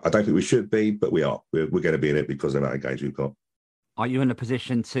I don't think we should be, but we are. We're going to be in it because of the amount of games we've got. Are you in a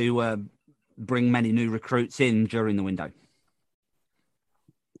position to bring many new recruits in during the window?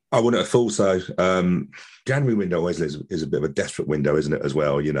 I wouldn't have thought so. January window always is a bit of a desperate window, isn't it, as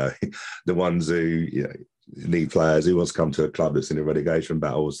well? The ones who need players, who wants to come to a club that's in a relegation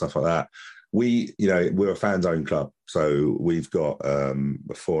battle and stuff like that. We're a fans-owned club, so we've got a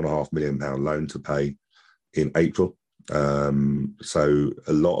 £4.5 million loan to pay in April. So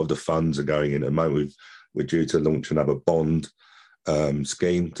a lot of the funds are going in at the moment. We're due to launch another bond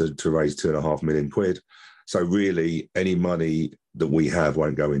scheme to raise £2.5 million. So really, any money that we have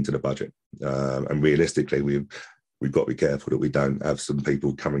won't go into the budget. And realistically, we've got to be careful that we don't have some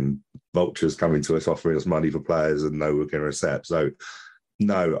people vultures coming to us offering us money for players and no, we're going to accept. So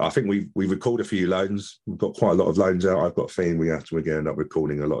no, I think we've recalled a few loans. We've got quite a lot of loans out. I've got a feeling we're going to end up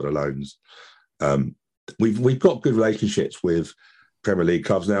recalling a lot of the loans. We've got good relationships with Premier League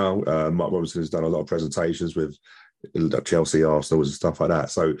clubs now. Mark Robinson has done a lot of presentations with Chelsea, Arsenal, and stuff like that.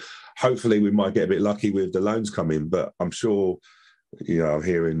 So hopefully we might get a bit lucky with the loans coming, but I'm sure, I'm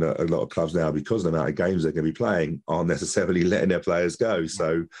hearing that a lot of clubs now, because of the amount of games they're going to be playing, aren't necessarily letting their players go.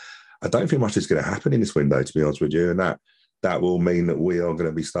 So I don't think much is going to happen in this window, to be honest with you. And that will mean that we are going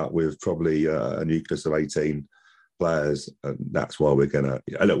to be stuck with probably a nucleus of 18 players. And that's why we're going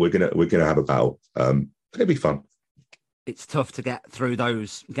to have a battle. It'll be fun. It's tough to get through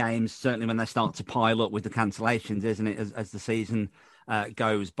those games, certainly when they start to pile up with the cancellations, isn't it, as the season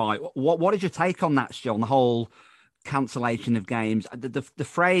goes by. What is your take on that, Stu, on the whole cancellation of games? The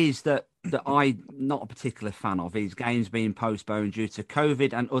phrase that I'm not a particular fan of is games being postponed due to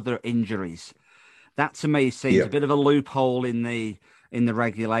COVID and other injuries. That to me seems a bit of a loophole in the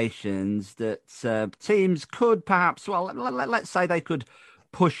regulations that teams could perhaps, let's say they could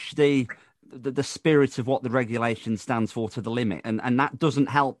push the spirit of what the regulation stands for to the limit, and that doesn't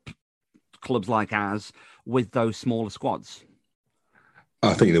help clubs like ours with those smaller squads.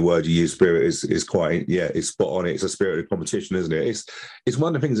 I think the word you use, spirit, is quite, it's spot on. It's a spirit of competition, isn't it? It's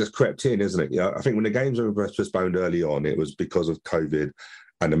one of the things that's crept in, isn't it? I think when the games were postponed early on, it was because of COVID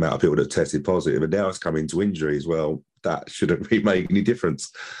and the amount of people that tested positive, and now it's coming to injuries. Well, that shouldn't really make any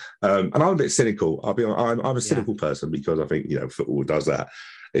difference. And I'm a bit cynical. I'm a cynical person, because I think football does that.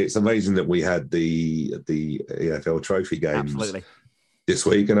 It's amazing that we had the EFL Trophy games this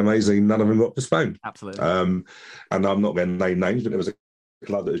week, and amazing none of them got postponed. Absolutely. And I'm not going to name names, but there was a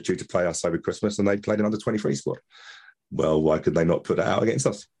club that was due to play us over Christmas, and they played an under-23 squad. Well, why could they not put that out against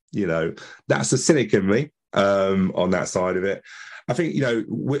us? That's the cynic in me on that side of it. I think,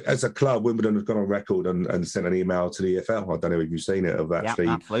 as a club, Wimbledon has gone on record and sent an email to the EFL. I don't know if you've seen it. Of actually,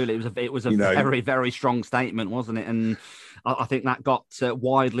 absolutely. It was a very, very strong statement, wasn't it? And I think that got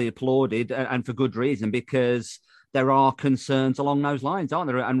widely applauded, and for good reason, because there are concerns along those lines, aren't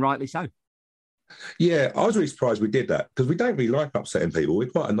there? And rightly so. Yeah, I was really surprised we did that, because we don't really like upsetting people. We're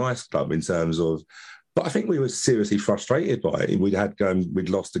quite a nice club in terms of, but I think we were seriously frustrated by it. We'd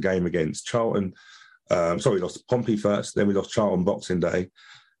lost a game against Charlton. We lost to Pompey first, then we lost Charlton Boxing Day.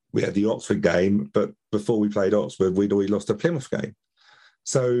 We had the Oxford game, but before we played Oxford, we'd already lost a Plymouth game.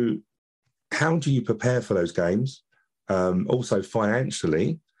 So how do you prepare for those games? Also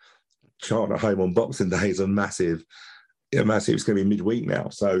financially, Charlton at home on Boxing Day is a massive. It's going to be midweek now.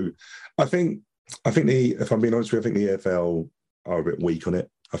 So I think if I'm being honest with you, I think the EFL are a bit weak on it.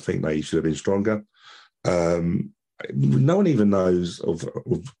 I think they should have been stronger. No one even knows of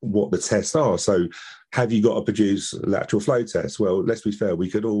what the tests are. So have you got to produce lateral flow tests? Well, let's be fair, we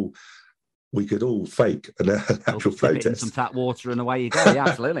could all fake a lateral flow test. Some tap water and away you go. Yeah,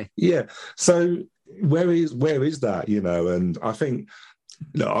 absolutely. Yeah. So where is that? And I think,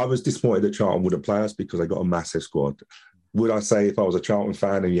 I was disappointed that Charlton wouldn't play us because they got a massive squad. Would I say if I was a Charlton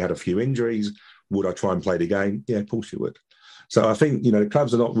fan and you had a few injuries, would I try and play the game? Yeah, of course you would. So I think, the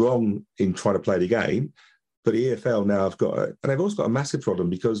clubs are not wrong in trying to play the game, but the EFL now and they've also got a massive problem,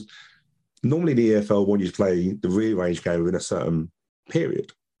 because normally the EFL want you to play the rearranged game within a certain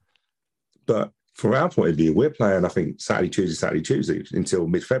period. But from our point of view, we're playing, I think, Saturday, Tuesday until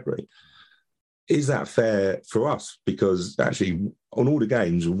mid-February. Is that fair for us? Because actually, on all the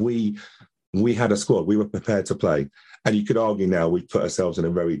games, we had a squad. We were prepared to play. And you could argue now we've put ourselves in a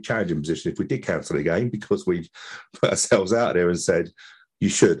very challenging position if we did cancel the game, because we've put ourselves out there and said, you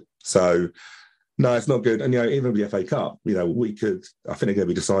should. So, no, it's not good. And, even with the FA Cup, we could, I think they're going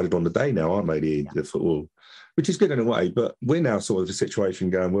to be decided on the day now, aren't they, the football, which is good in a way. But we're now sort of a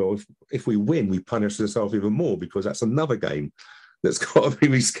situation going, well, if we win, we punish ourselves even more, because that's another game that's got to be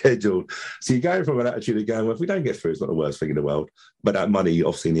rescheduled. So you're going from an attitude of going, well, if we don't get through, it's not the worst thing in the world. But that money,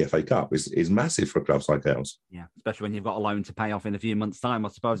 obviously, in the FA Cup is massive for clubs like ours. Yeah, especially when you've got a loan to pay off in a few months' time. I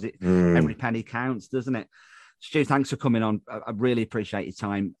suppose every penny counts, doesn't it? Stu, thanks for coming on. I really appreciate your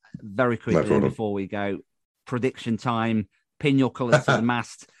time. Very quickly before we go, prediction time, pin your colours to the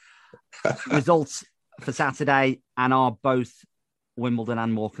mast. Results for Saturday, and are both Wimbledon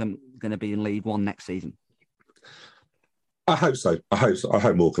and Morecambe going to be in League One next season? I hope so. I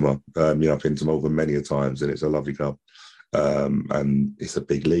hope Morecambe are. I've been to Malvern many a times, and it's a lovely club. And it's a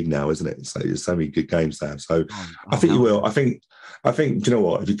big league now, isn't it? So there's so many good games to have. So I think you will. I think. Do you know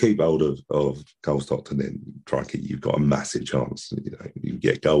what? If you keep hold of Cole Stockton, then crikey, you've got a massive chance. You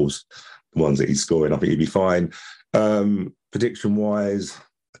get goals, the ones that he's scoring. I think you'd be fine. Prediction wise,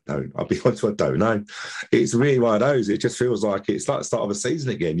 I'll be honest, I don't know. It's really one of those. It just feels like it's like the start of a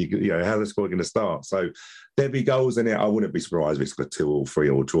season again. How's the squad going to start? So there'd be goals in it. I wouldn't be surprised if it's a 2 or 3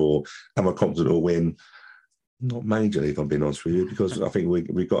 or draw. Am I confident we'll win? Not majorly, if I'm being honest with you, because I think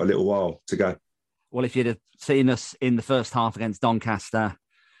we've got a little while to go. Well, if you'd have seen us in the first half against Doncaster,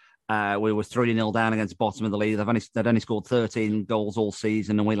 We were 3-0 down against bottom of the league. They'd only scored 13 goals all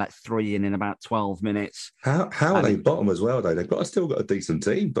season, and we let 3 in about 12 minutes. How are they bottom as well, though? They've still got a decent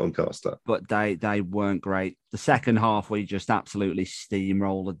team, Doncaster. But they weren't great. The second half, we just absolutely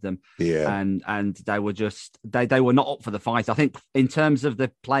steamrolled them. Yeah. And they were just they were not up for the fight. I think in terms of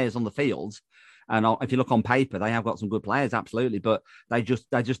the players on the field, and if you look on paper, they have got some good players, absolutely, but they just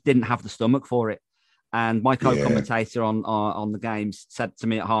didn't have the stomach for it. And my co-commentator on the games said to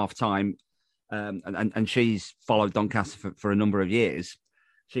me at half time, and she's followed Doncaster for a number of years.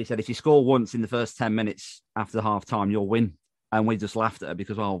 She said, if you score once in the first 10 minutes after the half time, you'll win. And we just laughed at her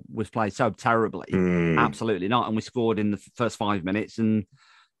because, well, we've played so terribly. Absolutely not. And we scored in the first 5 minutes and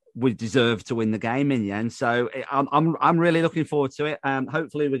we deserved to win the game in the end. So I'm really looking forward to it.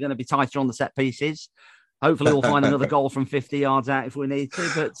 Hopefully we're going to be tighter on the set pieces. Hopefully we'll find another goal from 50 yards out if we need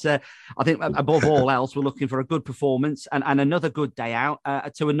to. But I think above all else, we're looking for a good performance and another good day out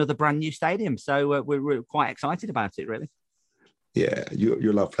to another brand new stadium. So we're quite excited about it, really. Yeah,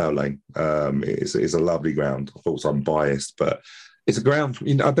 you love Plough Lane. It's a lovely ground. Of course, I'm biased, but it's a ground.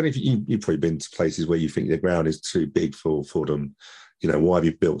 I don't know if you've probably been to places where you think the ground is too big for them. Why have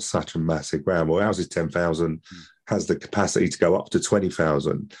you built such a massive ground? Well, ours is 10,000, has the capacity to go up to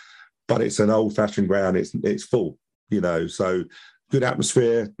 20,000. But it's an old-fashioned ground. It's full, so good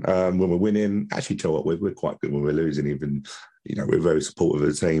atmosphere when we're winning. Actually, tell what, we're quite good when we're losing. Even, we're very supportive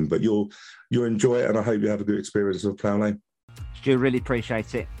of the team. But you'll enjoy it, and I hope you have a good experience of Plough Lane. Stu, really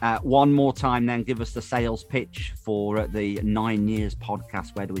appreciate it. One more time, then, give us the sales pitch for the 9 Years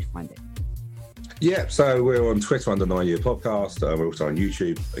podcast. Where do we find it? Yeah, so we're on Twitter under 9 Year Podcast. We're also on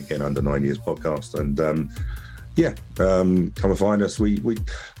YouTube again under 9 Years Podcast, and. Come and find us. We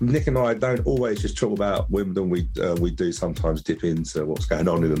Nick and I don't always just talk about Wimbledon. We do sometimes dip into what's going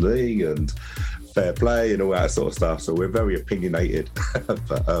on in the league and fair play and all that sort of stuff. So we're very opinionated,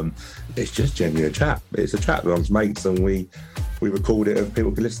 but it's just genuine chat. It's a chat amongst mates, and we record it and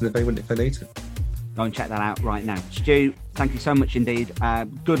people can listen if they need to. Go and check that out right now. Stu, thank you so much indeed.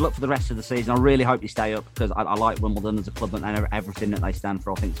 Good luck for the rest of the season. I really hope you stay up because I like Wimbledon as a club and everything that they stand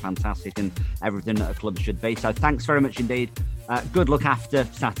for. I think it's fantastic and everything that a club should be. So thanks very much indeed. Good luck after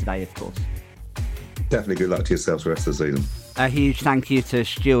Saturday, of course. Definitely good luck to yourselves for the rest of the season. A huge thank you to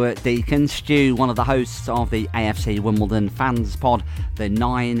Stu Deacons. Stu, one of the hosts of the AFC Wimbledon Fans Pod, the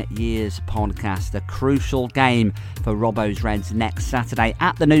 9 Years podcast. A crucial game for Robbo's Reds next Saturday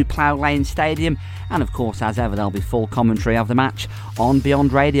at the new Plough Lane Stadium. And of course, as ever, there'll be full commentary of the match on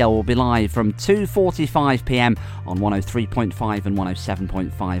Beyond Radio. We'll be live from 2:45pm on 103.5 and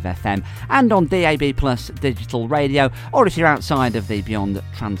 107.5 FM and on DAB Plus digital radio. Or if you're outside of the Beyond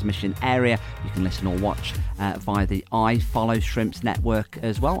transmission area, you can listen or watch via the iFollow Shrimps network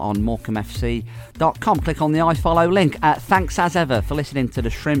as well on morecambefc.com. Click on the iFollow link. Thanks as ever for listening to the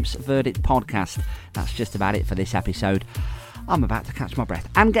Shrimps Verdict podcast. That's just about it for this episode. I'm about to catch my breath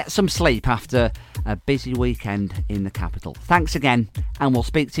and get some sleep after a busy weekend in the capital. Thanks again, and we'll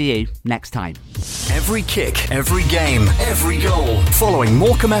speak to you next time. Every kick, every game, every goal. Following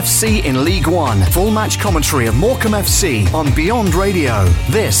Morecambe FC in League One. Full match commentary of Morecambe FC on Beyond Radio.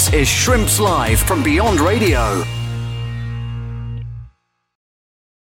 This is Shrimps Live from Beyond Radio.